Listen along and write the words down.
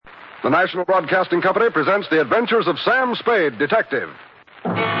The National Broadcasting Company presents The Adventures of Sam Spade, Detective.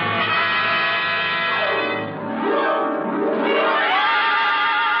 Sam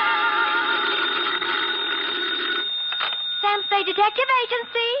Spade Detective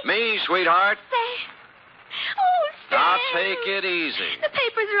Agency. Me, sweetheart. Oh, Sam. Now take it easy. The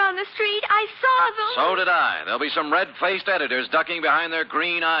papers are on the street. I saw them. So did I. There'll be some red-faced editors ducking behind their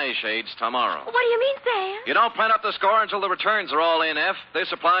green eye shades tomorrow. What do you mean, Sam? You don't print up the score until the returns are all in, F.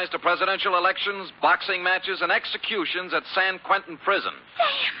 This applies to presidential elections, boxing matches, and executions at San Quentin Prison.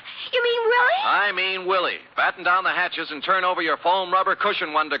 Sam, you mean Willie? I mean Willie. Batten down the hatches and turn over your foam rubber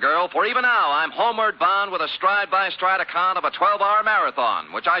cushion, Wonder Girl, for even now I'm homeward bound with a stride-by-stride account of a 12-hour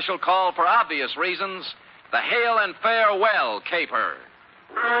marathon, which I shall call, for obvious reasons, the Hail and Farewell Caper.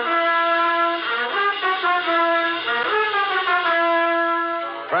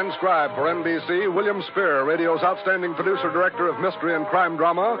 Transcribed for NBC, William Spear, radio's outstanding producer-director of mystery and crime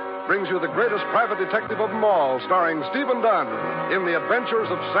drama, brings you the greatest private detective of them all, starring Stephen Dunn in The Adventures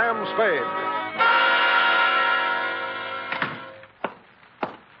of Sam Spade.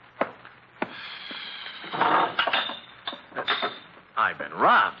 I've been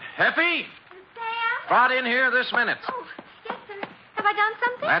robbed. Effie? Sam? Brought in here this minute. Oh, yes, sir. Have I done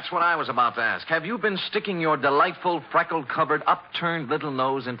something? That's what I was about to ask. Have you been sticking your delightful, freckle-covered, upturned little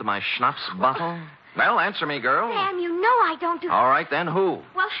nose into my schnapps bottle? Well, answer me, girl. Sam, you know I don't do... All right, then, who?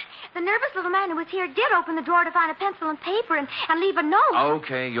 Well, the nervous little man who was here did open the drawer to find a pencil and paper and leave a note.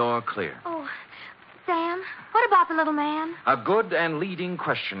 Okay, you're clear. Oh, Sam, what about the little man? A good and leading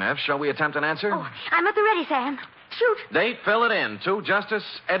question, F. Shall we attempt an answer? Oh, I'm at the ready, Sam. Shoot. Date, fill it in. To Justice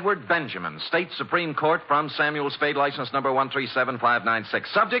Edward Benjamin, State Supreme Court, from Samuel Spade, license number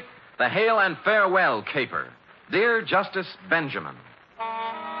 137596. Subject, the Hail and Farewell Caper. Dear Justice Benjamin,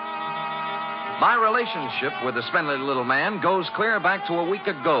 my relationship with the spindly little man goes clear back to a week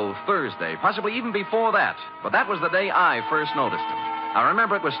ago, Thursday, possibly even before that. But that was the day I first noticed him. I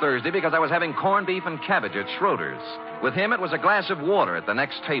remember it was Thursday because I was having corned beef and cabbage at Schroeder's. With him, it was a glass of water at the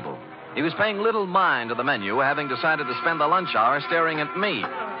next table. He was paying little mind to the menu, having decided to spend the lunch hour staring at me.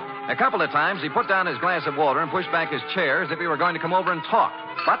 A couple of times, he put down his glass of water and pushed back his chair as if he were going to come over and talk.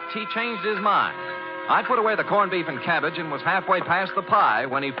 But he changed his mind. I put away the corned beef and cabbage and was halfway past the pie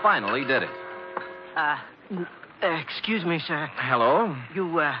when he finally did it. Excuse me, sir. Hello?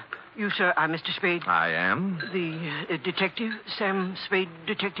 You, sir, are Mr. Spade? I am. The detective, Sam Spade,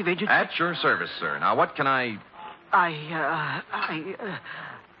 detective agent? At your service, sir. Now, what can I...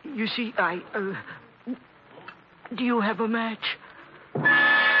 You see, do you have a match?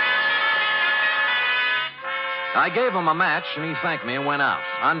 I gave him a match, and he thanked me and went out.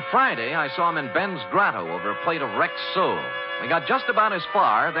 On Friday, I saw him in Ben's grotto over a plate of wrecked sole. We got just about as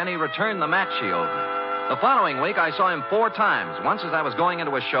far, then he returned the match he owed me. The following week, I saw him 4 times, once as I was going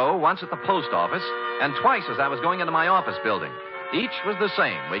into a show, once at the post office, and twice as I was going into my office building. Each was the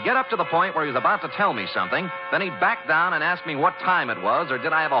same. We'd get up to the point where he was about to tell me something, then he'd back down and ask me what time it was, or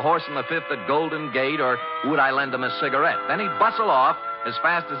did I have a horse in the fifth at Golden Gate, or would I lend him a cigarette. Then he'd bustle off as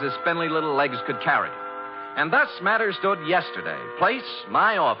fast as his spindly little legs could carry. And thus matters stood yesterday. Place,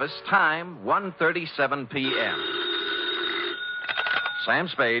 my office, time, 1:37 p.m. Sam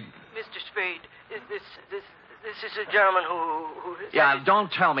Spade. Mr. Spade, this is a gentleman who... Yeah, don't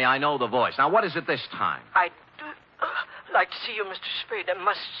tell me I know the voice. Now, what is it this time? I'd like to see you, Mr. Spade. I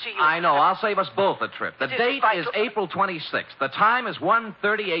must see you. I know. I'll save us both a trip. The date is April 26th. The time is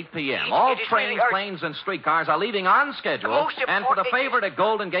 1:38 p.m. All trains, really planes, and streetcars are leaving on schedule. And for the favorite at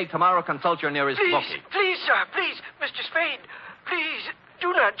Golden Gate tomorrow, consult your nearest bookie. Please, sir, please, Mr. Spade, please,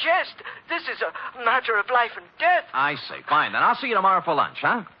 do not jest. This is a matter of life and death. I see. Fine, then. I'll see you tomorrow for lunch,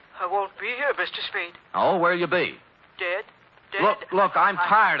 huh? I won't be here, Mr. Spade. Oh, where'll you be? Dead. Look, I'm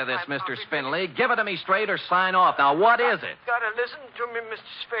tired of this, Mr. Spindley. Give it to me straight or sign off. Now, what is it? You've got to listen to me,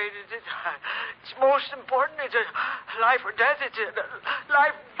 Mr. Spade. It's most important. It's a life or death. It's a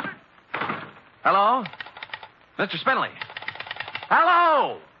life... Hello? Mr. Spindley?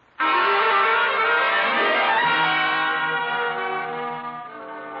 Hello?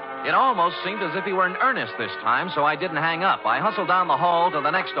 It almost seemed as if he were in earnest this time, so I didn't hang up. I hustled down the hall to the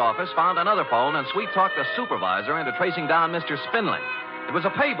next office, found another phone, and sweet-talked the supervisor into tracing down Mr. Spindley. It was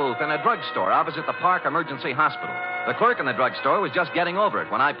a pay booth in a drugstore opposite the Park Emergency Hospital. The clerk in the drugstore was just getting over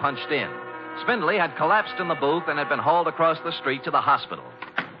it when I punched in. Spindley had collapsed in the booth and had been hauled across the street to the hospital.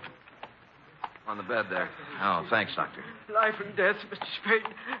 On the bed there. Oh, thanks, Doctor. Life and death, Mr. Spade.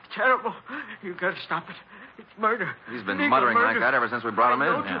 Terrible. You've got to stop it. It's murder. He's been legal muttering murder. like that ever since we brought him in.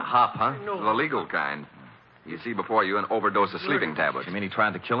 Yeah, hop, huh? The legal kind. You see before you an overdose of sleeping tablets. You mean he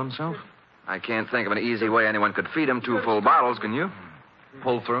tried to kill himself? I can't think of an easy way anyone could feed him 2 full bottles, can you?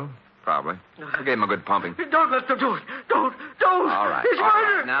 Pull through? Probably. We gave him a good pumping. Don't let them do it. Don't. All right. It's all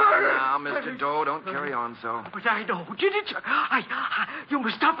murder. right. Now, Mr. Doe, don't carry on so. But I know who did it, sir. You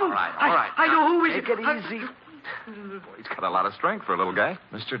must stop him. All right. I know who Take it easy. Boy, he's got a lot of strength for a little guy.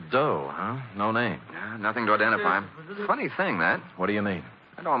 Mr. Doe, huh? No name. Yeah, nothing to identify him. Funny thing, that. What do you mean?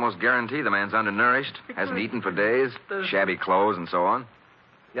 I'd almost guarantee the man's undernourished, hasn't eaten for days, shabby clothes and so on.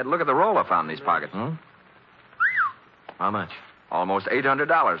 Yet look at the roll I found in his pocket. Hmm? How much? Almost $800.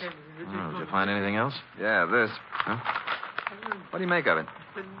 Oh, did you find anything else? Yeah, this. Huh? What do you make of it?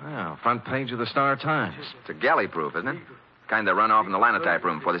 Well, front page of the Star Times. It's a galley proof, isn't it? Kind they run off in the linotype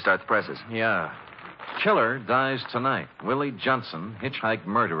room before they start the presses. Yeah. Killer dies tonight. Willie Johnson, hitchhike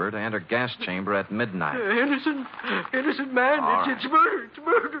murderer, to enter gas chamber at midnight. Innocent man. All It's murder. It's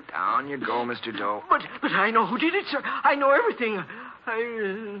murder. Down you go, Mr. Doe. But I know who did it, sir. I know everything.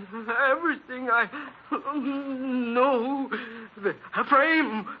 Everything. I know. A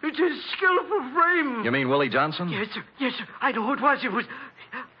frame. It's a skillful frame. You mean Willie Johnson? Yes, sir. Yes, sir. I know who it was. It was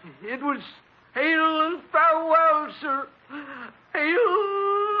hail and farewell, sir. Hail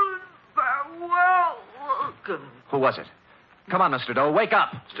and farewell. Who was it? Come on, Mr. Doe. Wake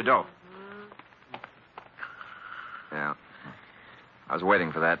up. Mr. Doe. Yeah. I was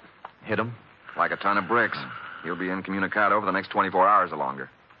waiting for that. Hit him. Like a ton of bricks. He'll be incommunicado for the next 24 hours or longer.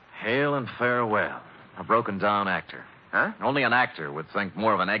 Hail and farewell. A broken down actor. Huh? Only an actor would think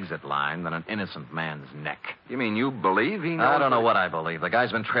more of an exit line than an innocent man's neck. You mean you believe he knows? I don't know what I believe. The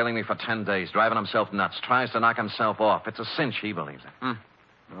guy's been trailing me for 10 days, driving himself nuts, tries to knock himself off. It's a cinch he believes it.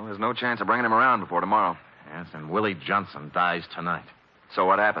 Well, there's no chance of bringing him around before tomorrow. Yes, and Willie Johnson dies tonight. So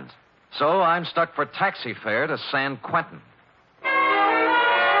what happens? So I'm stuck for taxi fare to San Quentin.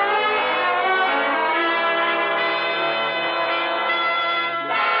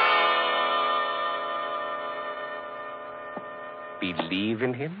 Believe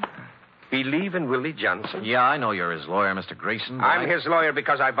in him? Believe in Willie Johnson? Yeah, I know you're his lawyer, Mr. Grayson. but I'm his lawyer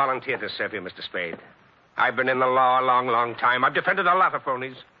because I volunteered to serve you, Mr. Spade. I've been in the law a long, long time. I've defended a lot of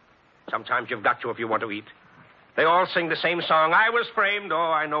phonies. Sometimes you've got to if you want to eat. They all sing the same song. I was framed.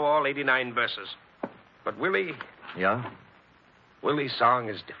 Oh, I know all 89 verses. But Willie... Yeah? Willie's song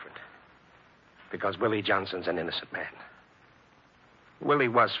is different. Because Willie Johnson's an innocent man. Willie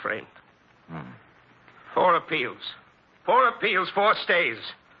was framed. 4 appeals. 4 appeals, 4 stays.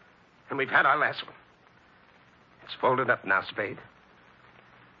 And we've had our last one. It's folded up now, Spade.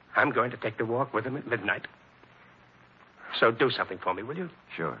 I'm going to take the walk with him at midnight. So do something for me, will you?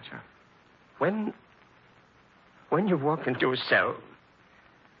 Sure. When you walk into a cell,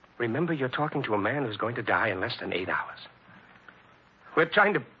 remember you're talking to a man who's going to die in less than 8 hours. We're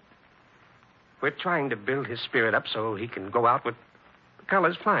trying to build his spirit up so he can go out with the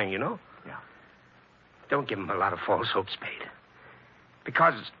colors flying, you know? Yeah. Don't give him a lot of false hope, Spade.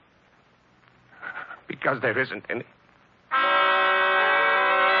 Because there isn't any.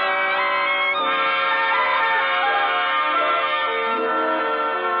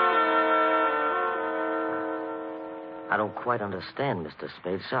 I don't quite understand, Mr.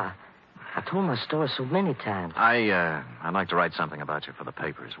 Spade, sir. I told my story so many times. I'd like to write something about you for the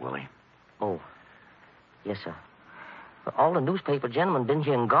papers, Willie. Oh. Yes, sir. But all the newspaper gentlemen been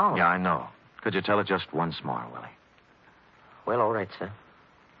here and gone. Yeah, I know. Could you tell it just once more, Willie? Well, all right, sir.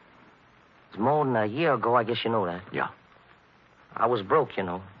 It's more than a year ago, I guess you know that. Yeah. I was broke, you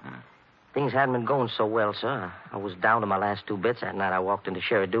know. Things hadn't been going so well, sir. I was down to my last 2 bits that night. I walked into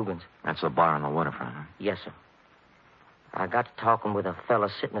Sherry Dugan's. That's the bar on the waterfront, huh? Yes, sir. I got to talking with a fella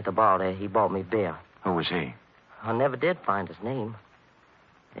sitting at the bar there. He bought me beer. Who was he? I never did find his name.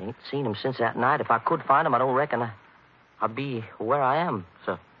 I ain't seen him since that night. If I could find him, I don't reckon I'd be where I am,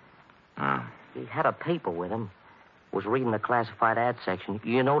 sir. Oh. He had a paper with him. Was reading the classified ad section.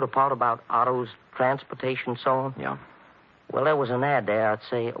 You know the part about autos, transportation, so on? Yeah. Well, there was an ad there. I'd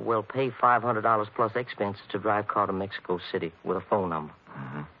say, we'll pay $500 plus expenses to drive car to Mexico City with a phone number.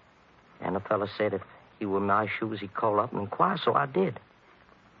 Mm-hmm. And the fella said if he were in my shoes, he'd call up and inquire, so I did.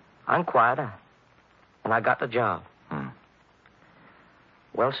 I inquired, and I got the job.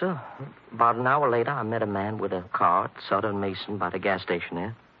 Well, sir, about an hour later, I met a man with a car at Southern Mason by the gas station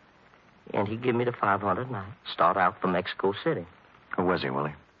there. And he gave me the $500, and I start out for Mexico City. Who was he,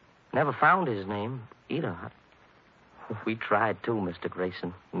 Willie? Never found his name either. We tried, too, Mr.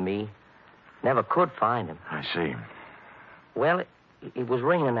 Grayson. Me. Never could find him. I see. Well, it was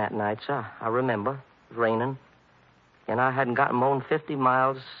raining that night, sir. I remember. It was raining. And I hadn't gotten more than 50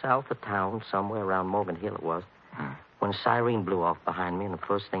 miles south of town, somewhere around Morgan Hill it was, when a siren blew off behind me, and the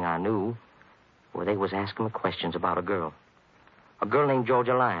first thing I knew, well, they was asking me questions about a girl. A girl named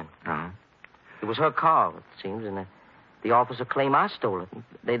Georgia Lyon. Uh-huh. It was her car, it seems, and the officer claimed I stole it.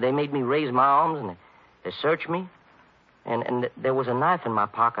 They made me raise my arms, and they searched me. And there was a knife in my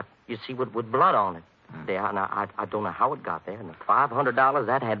pocket, you see, with blood on it. There, and I don't know how it got there. And the $500,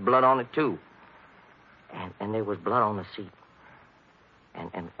 that had blood on it, too. And there was blood on the seat.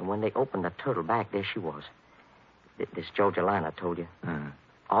 And when they opened the turtle back, there she was. This Georgia line I told you.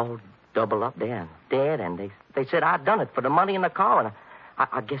 All doubled up there and dead. And they said I'd done it for the money in the car. And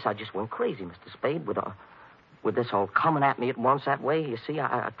I guess I just went crazy, Mr. Spade, with this all coming at me at once that way. You see,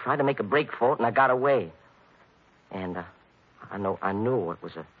 I tried to make a break for it, and I got away. And I knew it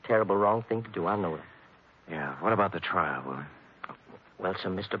was a terrible wrong thing to do. I know that. Yeah, what about the trial, Willie? Well, sir,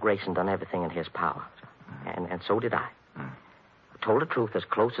 Mr. Grayson done everything in his power. And so did I. I told the truth as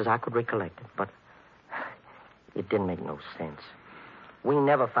close as I could recollect it, but it didn't make no sense. We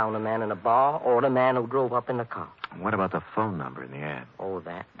never found the man in the bar or the man who drove up in the car. What about the phone number in the ad? Oh,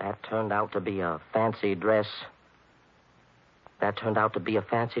 that turned out to be a fancy dress. That turned out to be a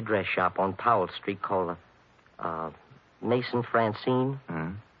fancy dress shop on Powell Street called Mason Francine.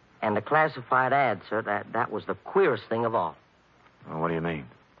 And the classified ad, sir, that was the queerest thing of all. Well, what do you mean?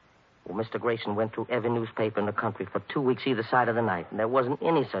 Well, Mr. Grayson went through every newspaper in the country for 2 weeks either side of the night, and there wasn't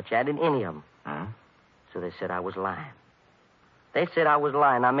any such ad in any of them. So they said I was lying. They said I was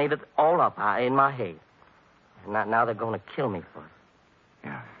lying. I made it all up in my head. And now they're going to kill me for it.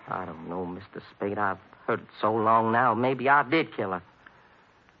 Yeah. I don't know, Mr. Spade. I've heard it so long now. Maybe I did kill her.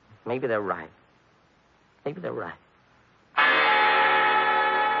 Maybe they're right. Maybe they're right.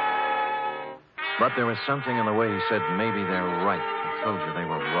 But there was something in the way he said, maybe they're right. I told you they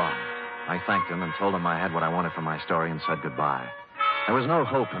were wrong. I thanked him and told him I had what I wanted for my story and said goodbye. There was no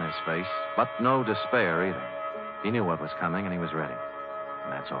hope in his face, but no despair either. He knew what was coming, and he was ready.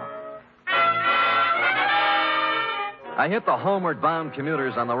 And that's all. I hit the homeward-bound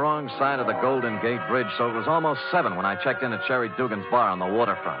commuters on the wrong side of the Golden Gate Bridge, so it was almost 7 when I checked in at Sherry Dugan's bar on the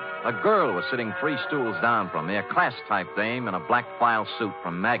waterfront. A girl was sitting 3 stools down from me, a class-type dame in a black file suit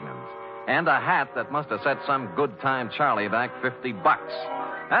from Magnum's, and a hat that must have set some good-time Charlie back $50.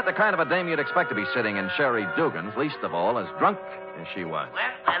 That's the kind of a dame you'd expect to be sitting in Sherry Dugan's, least of all as drunk as she was.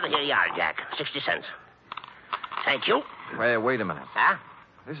 Well, here you are, Jack. 60 cents. Thank you. Wait a minute. Huh?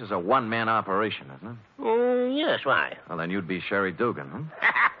 This is a one-man operation, isn't it? Yes, why? Well, then you'd be Sherry Dugan,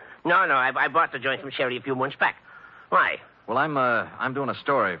 huh? No, I bought the joint from Sherry a few months back. Why? Well, I'm doing a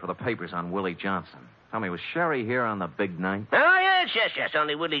story for the papers on Willie Johnson. Tell me, was Sherry here on the big night? Oh, yes.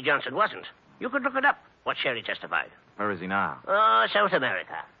 Only Willie Johnson wasn't. You could look it up, what Sherry testified. Where is he now? Oh, South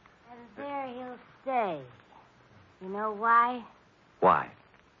America. And there he'll stay. You know why? Why?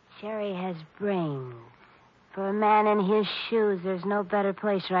 Sherry has brains. For a man in his shoes, there's no better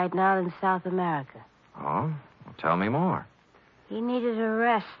place right now than South America. Oh? Well, tell me more. He needed a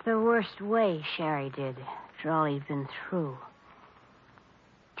rest the worst way, Sherry did, after all he'd been through.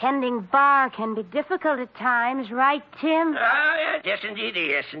 Tending bar can be difficult at times, right, Tim? Yes,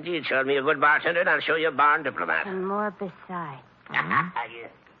 indeed. Show me a good bartender, and I'll show you a barn diplomat. And more besides. Yeah.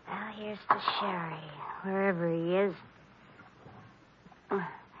 Well, here's to Sherry, wherever he is.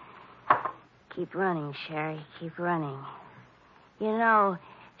 Keep running, Sherry. Keep running. You know,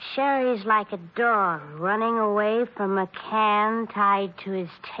 Sherry's like a dog running away from a can tied to his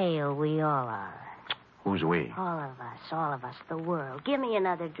tail. We all are. Who's we? All of us, the world. Give me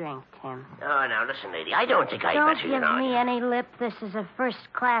another drink, Tim. Oh, now, listen, lady. I don't think Don't better, give you know. me any lip. This is a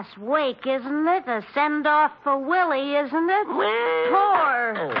first-class wake, isn't it? A send-off for Willie, isn't it? Well...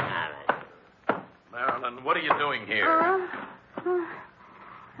 Poor. all right. Marilyn, what are you doing here?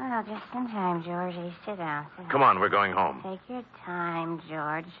 Oh, just in time, Georgie. Sit down. Come on, we're going home. Take your time,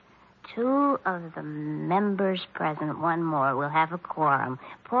 George. 2 of the members present. 1 more. We'll have a quorum.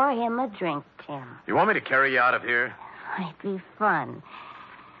 Pour him a drink, Tim. You want me to carry you out of here? Might be fun.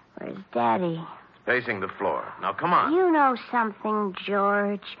 Where's Daddy? Pacing the floor. Now, come on. You know something,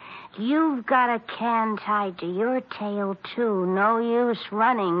 George. You've got a can tied to your tail, too. No use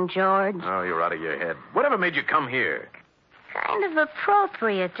running, George. Oh, you're out of your head. Whatever made you come here? Kind of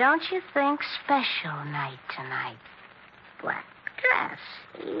appropriate, don't you think? Special night tonight. Black dress.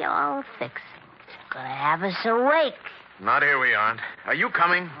 See, all fixings. Gonna have us awake. Not here we aren't. Are you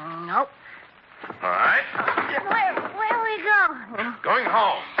coming? Nope. All right. Where we go? Going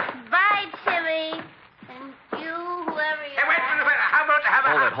home. Bye, Timmy. And you, whoever you Hey, wait. How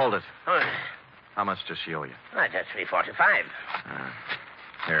about... Hold it. How much does she owe you? That's $3.45.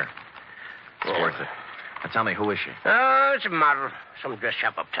 Here. It's worth it. Now, tell me, who is she? Oh, it's a model. Some dress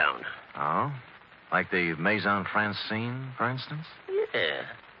shop uptown. Oh? Like the Maison Francine, for instance? Yeah.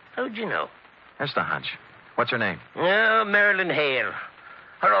 How'd you know? Just a hunch. What's her name? Oh, Marilyn Hale.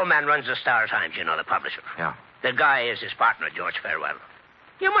 Her old man runs the Star Times, you know, the publisher. Yeah. The guy is his partner, George Farewell.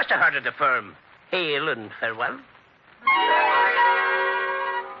 You must have heard of the firm Hale and Farewell.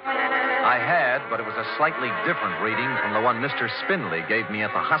 I had, but it was a slightly different reading from the one Mr. Spindley gave me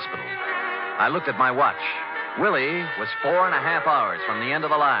at the hospital. I looked at my watch. Willie was 4.5 hours from the end of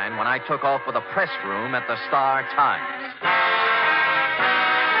the line when I took off for the press room at the Star-Times.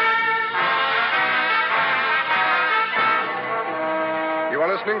 You are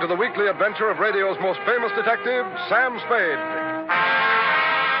listening to the weekly adventure of radio's most famous detective, Sam Spade.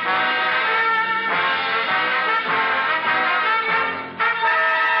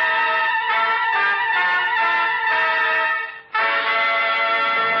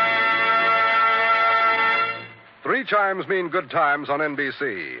 Three chimes mean good times on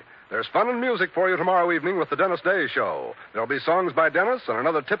NBC. There's fun and music for you tomorrow evening with the Dennis Day Show. There'll be songs by Dennis and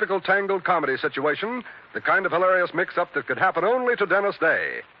another typical tangled comedy situation, the kind of hilarious mix-up that could happen only to Dennis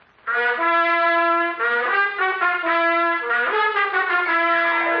Day.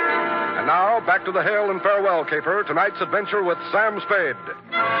 And now, back to the Hail and Farewell caper, tonight's adventure with Sam Spade.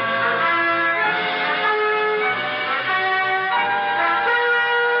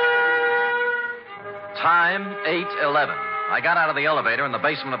 Time 8:11. I got out of the elevator in the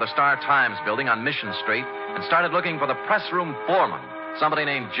basement of the Star-Times building on Mission Street and started looking for the press room foreman, somebody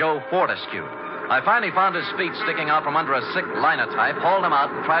named Joe Fortescue. I finally found his feet sticking out from under a sick linotype, hauled him out,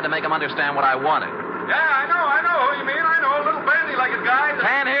 and tried to make him understand what I wanted. Yeah, I know who you mean. I know, a little bandy-legged guy.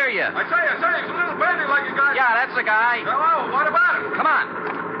 Can't hear you. I say, he's a little bandy-legged guy. Yeah, that's the guy. Hello, what about him? Come on.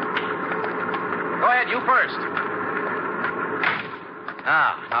 Go ahead, you first.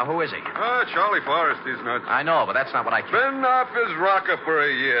 Now, who is he? Charlie Forrest, he's nuts. I know, but that's not what I care. Been off his rocker for a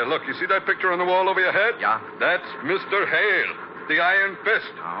year. Look, you see that picture on the wall over your head? Yeah. That's Mr. Hale, the Iron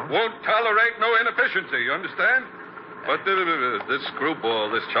Fist. Oh. Won't tolerate no inefficiency, you understand? But this screwball,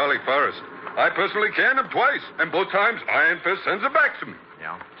 this Charlie Forrest, I personally canned him twice, and both times Iron Fist sends it back to me.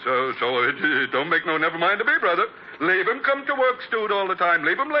 Yeah. So it don't make no never mind to me, brother. Leave him come to work, Stewed, all the time.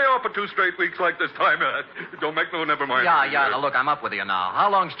 Leave him lay off for 2 straight weeks like this time. Don't make no never mind. Yeah, now look, I'm up with you now. How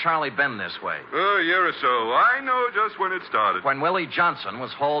long's Charlie been this way? A year or so. I know just when it started. When Willie Johnson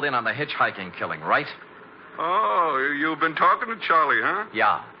was hauled in on the hitchhiking killing, right? Oh, you've been talking to Charlie, huh?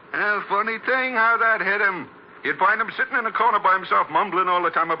 Yeah. Funny thing how that hit him. You'd find him sitting in a corner by himself, mumbling all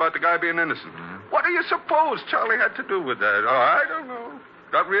the time about the guy being innocent. Mm-hmm. What do you suppose Charlie had to do with that? Oh, I don't know.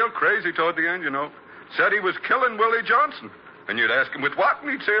 Got real crazy toward the end, you know. Said he was killing Willie Johnson. And you'd ask him with what, and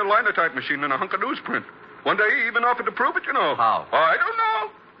he'd say a linotype machine and a hunk of newsprint. One day he even offered to prove it, you know. How? Oh, I don't know.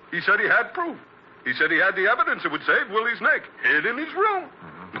 He said he had proof. He said he had the evidence that would save Willie's neck, hid in his room.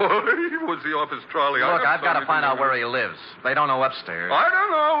 Boy, was he off his trolley. Look, I've got to find out where he lives. They don't know upstairs. I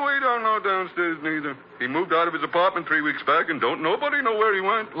don't know. We don't know downstairs neither. He moved out of his apartment 3 weeks back, and don't nobody know where he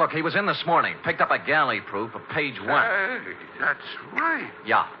went. Look, he was in this morning. Picked up a galley proof of page 1. Hey, that's right.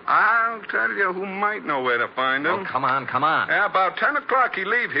 Yeah. I'll tell you who might know where to find him. Oh, come on. Yeah, about 10 o'clock he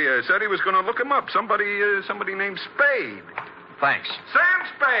leave here. Said he was going to look him up. Somebody named Spade. Thanks. Sam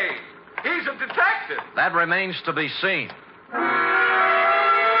Spade. He's a detective. That remains to be seen.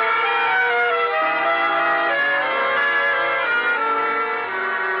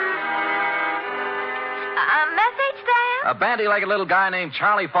 A bandy-legged little guy named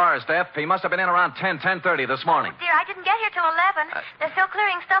Charlie Forrest, F. He must have been in around 10:30 this morning. Oh, dear, I didn't get here till 11. They're still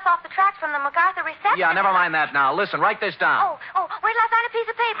clearing stuff off the tracks from the MacArthur reception. Yeah, never mind that now. Listen, write this down. Oh, wait till I find a piece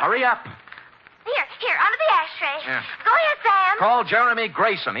of paper. Hurry up. Here, under the ashtray. Yeah. Go ahead, Sam. Call Jeremy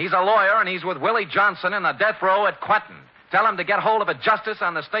Grayson. He's a lawyer, and he's with Willie Johnson in the death row at Quentin. Tell him to get hold of a justice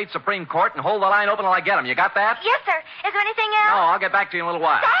on the state Supreme Court and hold the line open till I get him. You got that? Yes, sir. Is there anything else? No, I'll get back to you in a little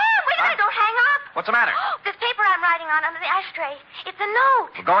while. Sam, wait a minute. Don't hang up. What's the matter? This paper I'm writing on under the ashtray. It's a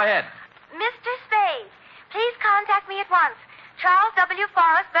note. Well, go ahead. Mr. Spade, please contact me at once. Charles W.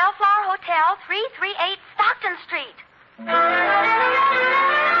 Forrest, Bellflower Hotel, 338 Stockton Street.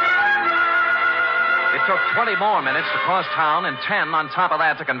 It took 20 more minutes to cross town and 10 on top of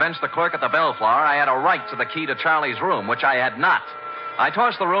that to convince the clerk at the Bellflower I had a right to the key to Charlie's room, which I had not. I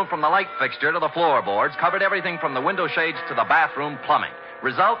tossed the room from the light fixture to the floorboards, covered everything from the window shades to the bathroom plumbing.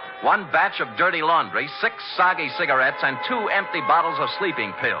 Result, 1 batch of dirty laundry, 6 soggy cigarettes, and 2 empty bottles of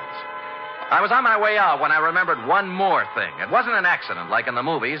sleeping pills. I was on my way out when I remembered one more thing. It wasn't an accident like in the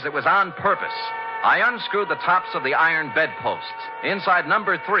movies. It was on purpose. I unscrewed the tops of the iron bedposts. Inside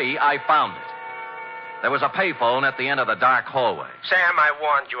number 3, I found it. There was a payphone at the end of the dark hallway. Sam, I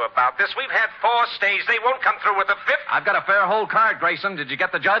warned you about this. We've had 4 stays. They won't come through with the 5th. I've got a fair hold card, Grayson. Did you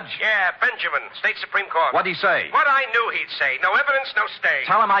get the judge? Yeah, Benjamin, State Supreme Court. What'd he say? What I knew he'd say. No evidence, no stay.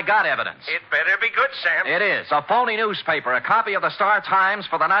 Tell him I got evidence. It better be good, Sam. It is. A phony newspaper, a copy of the Star-Times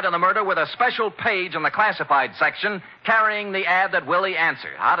for the night of the murder with a special page in the classified section carrying the ad that Willie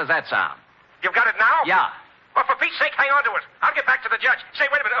answered. How does that sound? You've got it now? Yeah. Well, for Pete's sake, hang on to it. I'll get back to the judge. Say,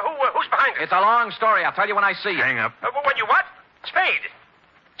 wait a minute. Who's behind it? It's a long story. I'll tell you when I see you. Hang up. When you what? Spade.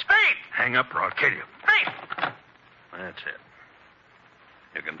 Spade. Hang up or I'll kill you. Spade. That's it.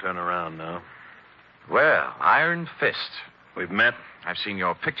 You can turn around now. Well, Iron Fist. We've met. I've seen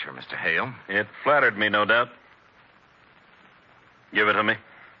your picture, Mr. Hale. It flattered me, no doubt. Give it to me.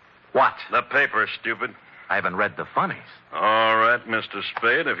 What? The paper, stupid. I haven't read the funnies. All right, Mr.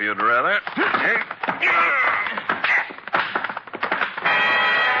 Spade, if you'd rather.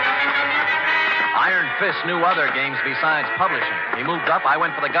 Iron Fist knew other games besides publishing. He moved up, I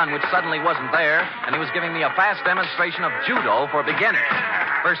went for the gun, which suddenly wasn't there, and he was giving me a fast demonstration of judo for beginners.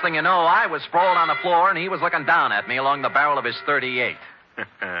 First thing you know, I was sprawled on the floor, and he was looking down at me along the barrel of his .38.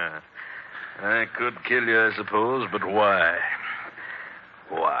 I could kill you, I suppose, but why?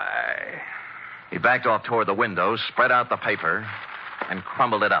 Why? He backed off toward the window, spread out the paper, and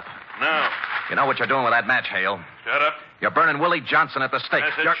crumbled it up. No. You know what you're doing with that match, Hale? Shut up. You're burning Willie Johnson at the stake.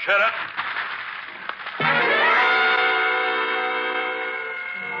 I said shut up.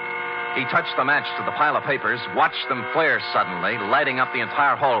 He touched the match to the pile of papers, watched them flare suddenly, lighting up the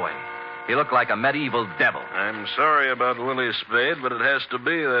entire hallway. He looked like a medieval devil. I'm sorry about Willie Spade, but it has to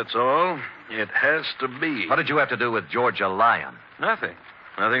be, that's all. It has to be. What did you have to do with Georgia Lyon? Nothing.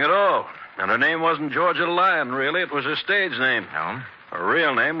 Nothing at all. And her name wasn't Georgia Lyon, really. It was her stage name. No? Her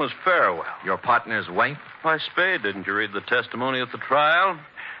real name was Farewell. Your partner's wife? Why, Spade, didn't you read the testimony at the trial?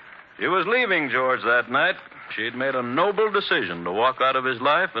 She was leaving George that night. She'd made a noble decision to walk out of his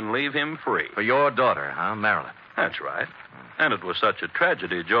life and leave him free. For your daughter, huh, Marilyn? That's right. And it was such a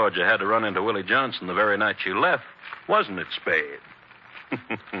tragedy Georgia had to run into Willie Johnson the very night she left. Wasn't it, Spade?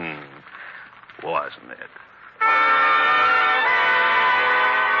 Wasn't it?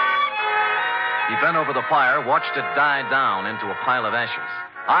 He bent over the fire, watched it die down into a pile of ashes.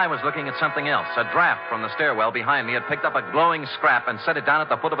 I was looking at something else. A draft from the stairwell behind me had picked up a glowing scrap and set it down at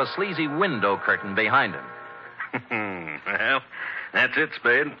the foot of a sleazy window curtain behind him. Well, that's it,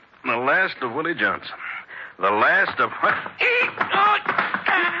 Spade. The last of Willie Johnson. The last of...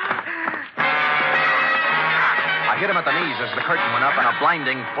 I hit him at the knees as the curtain went up in a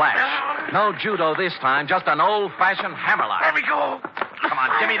blinding flash. No judo this time, just an old-fashioned hammerlock. Let me go. Come on,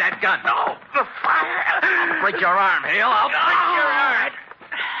 give me that gun. No, the fire. I'll break your arm, Hale. I'll break your arm.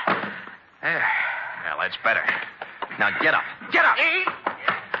 There. Well, that's better. Now get up. Get up.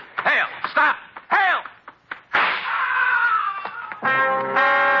 Hale, stop. Hale!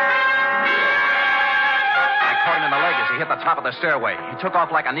 I caught him in the leg as he hit the top of the stairway. He took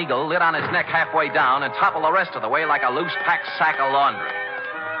off like an eagle, lit on his neck halfway down, and toppled the rest of the way like a loose-packed sack of laundry.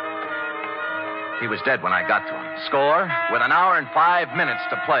 He was dead when I got to him. Score, with an hour and 5 minutes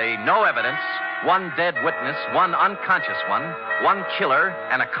to play, no evidence, one dead witness, one unconscious one killer,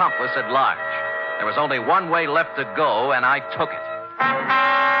 and accomplice at large. There was only one way left to go, and I took it.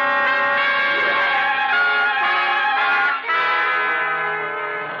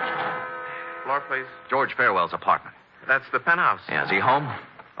 Floor, please. George Farewell's apartment. That's the penthouse. Yeah, is he home?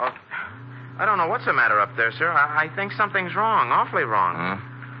 Oh, I don't know what's the matter up there, sir. I think something's wrong, awfully wrong.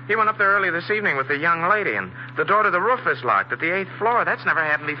 He went up there early this evening with a young lady, and the door to the roof is locked at the 8th floor. That's never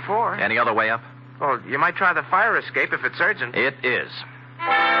happened before. Any other way up? Well, you might try the fire escape if it's urgent. It is.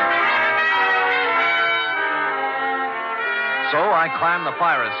 So I climbed the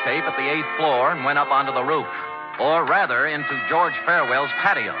fire escape at the 8th floor and went up onto the roof. Or rather, into George Farewell's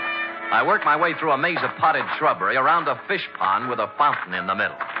patio. I worked my way through a maze of potted shrubbery around a fish pond with a fountain in the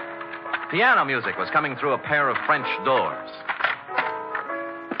middle. Piano music was coming through a pair of French doors.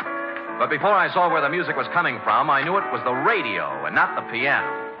 But before I saw where the music was coming from, I knew it was the radio and not the piano.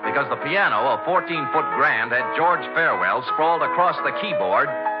 Because the piano, a 14-foot grand, had George Farewell sprawled across the keyboard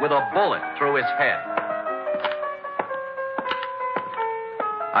with a bullet through his head.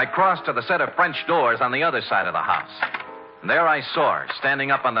 I crossed to the set of French doors on the other side of the house. And there I saw her,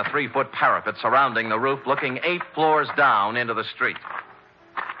 standing up on the 3-foot parapet surrounding the roof, looking 8 floors down into the street.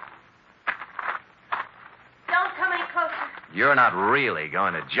 Don't come any closer. You're not really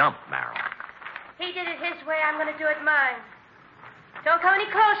going to jump, Marilyn. He did it his way. I'm going to do it mine. Don't come any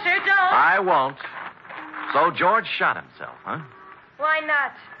closer. Don't. I won't. So George shot himself, huh? Why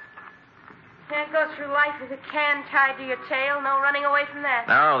not? You can't go through life with a can tied to your tail. No running away from that.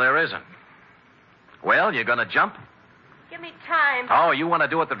 No, there isn't. Well, you going to jump? Give me time. Oh, you want to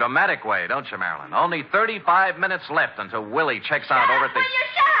do it the dramatic way, don't you, Marilyn? Only 35 minutes left until Willie checks out over at the... Will you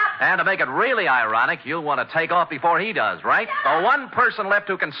shut up? And to make it really ironic, you'll want to take off before he does, right? The one person left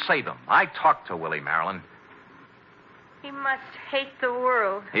who can save him. I talked to Willie, Marilyn. He must hate the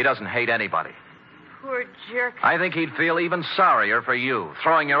world. He doesn't hate anybody. Poor jerk. I think he'd feel even sorrier for you,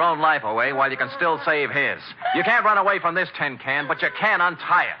 throwing your own life away while you can still save his. You can't run away from this tin can, but you can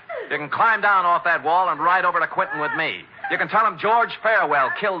untie it. You can climb down off that wall and ride over to Quentin with me. You can tell him George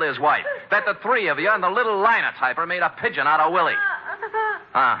Farewell killed his wife, that the three of you and the little linotyper made a pigeon out of Willie.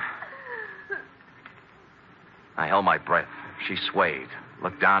 I held my breath. She swayed,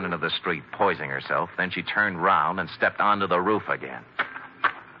 looked down into the street, poising herself. Then she turned round and stepped onto the roof again.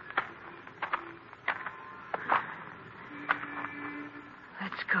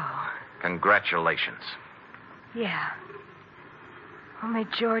 Let's go. Congratulations. Yeah. Only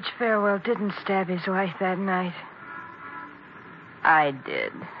George Farewell didn't stab his wife that night. I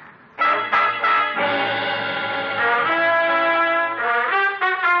did.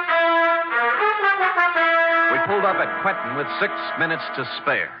 We pulled up at Quentin with 6 minutes to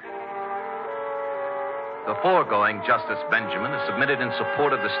spare. The foregoing Justice Benjamin is submitted in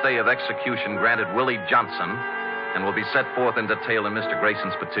support of the stay of execution granted Willie Johnson and will be set forth in detail in Mr.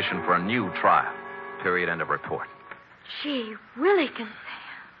 Grayson's petition for a new trial. Period. End of report. Gee, Willie can say.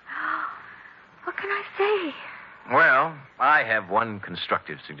 What can I say? Well, I have one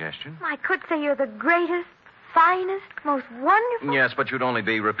constructive suggestion. I could say you're the greatest, finest, most wonderful... Yes, but you'd only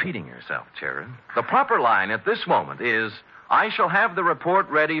be repeating yourself, Cherub. The proper line at this moment is, I shall have the report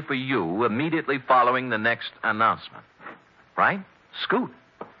ready for you immediately following the next announcement. Right? Scoot.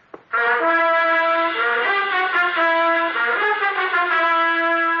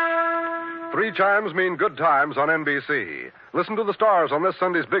 Three chimes mean good times on NBC. Listen to the stars on this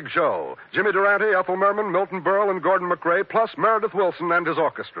Sunday's big show. Jimmy Durante, Ethel Merman, Milton Berle, and Gordon McRae, plus Meredith Wilson and his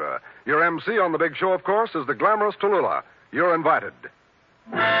orchestra. Your MC on the big show, of course, is the glamorous Tallulah. You're invited.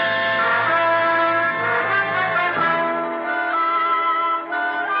 Here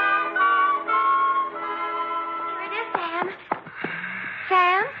it is, Sam.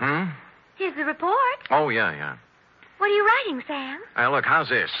 Sam? Here's the report. Oh, yeah. What are you writing, Sam? Look, how's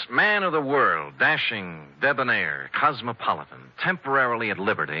this? Man of the world, dashing, debonair, cosmopolitan, temporarily at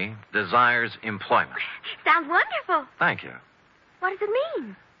liberty, desires employment. Sounds wonderful. Thank you. What does it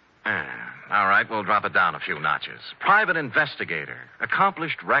mean? All right, we'll drop it down a few notches. Private investigator,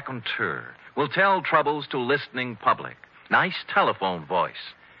 accomplished raconteur, will tell troubles to listening public. Nice telephone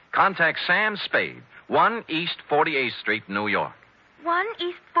voice. Contact Sam Spade, 1 East 48th Street, New York. 1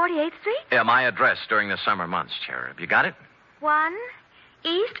 East 48th Street? Yeah, my address during the summer months, Cherub. You got it? 1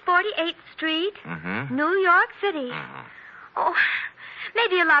 East 48th Street, New York City. Oh,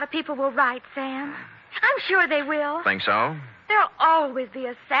 maybe a lot of people will write, Sam. I'm sure they will. Think so? There'll always be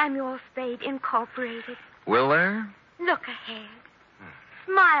a Samuel Spade Incorporated. Will there? Look ahead.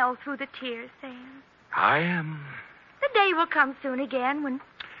 Smile through the tears, Sam. I am. The day will come soon again when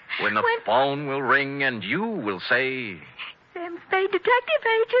the phone will ring and you will say... Sam Spade Detective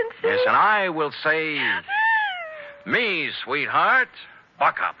Agency. Yes, and I will say... Me, sweetheart.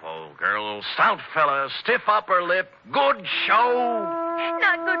 Buck up, old girl. Stout fella, stiff upper lip. Good show.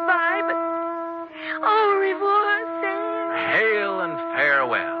 Not goodbye, but au revoir, Sam. Hail and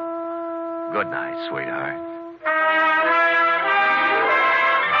farewell. Good night, sweetheart.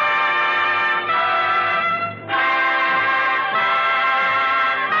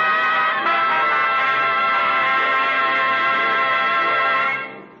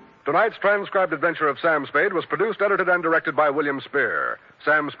 Tonight's transcribed adventure of Sam Spade was produced, edited, and directed by William Spear.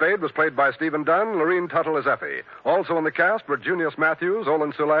 Sam Spade was played by Stephen Dunn, Lorene Tuttle as Effie. Also in the cast were Junius Matthews,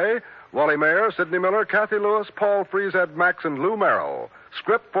 Olin Soule, Wally Mayer, Sidney Miller, Kathy Lewis, Paul Frees, Ed Max, and Lou Merrill.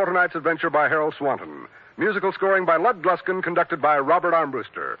 Script for tonight's adventure by Harold Swanton. Musical scoring by Lud Gluskin, conducted by Robert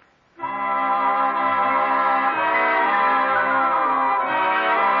Armbruster.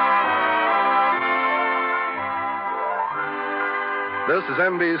 This is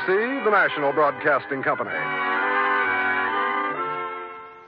NBC, the national broadcasting company.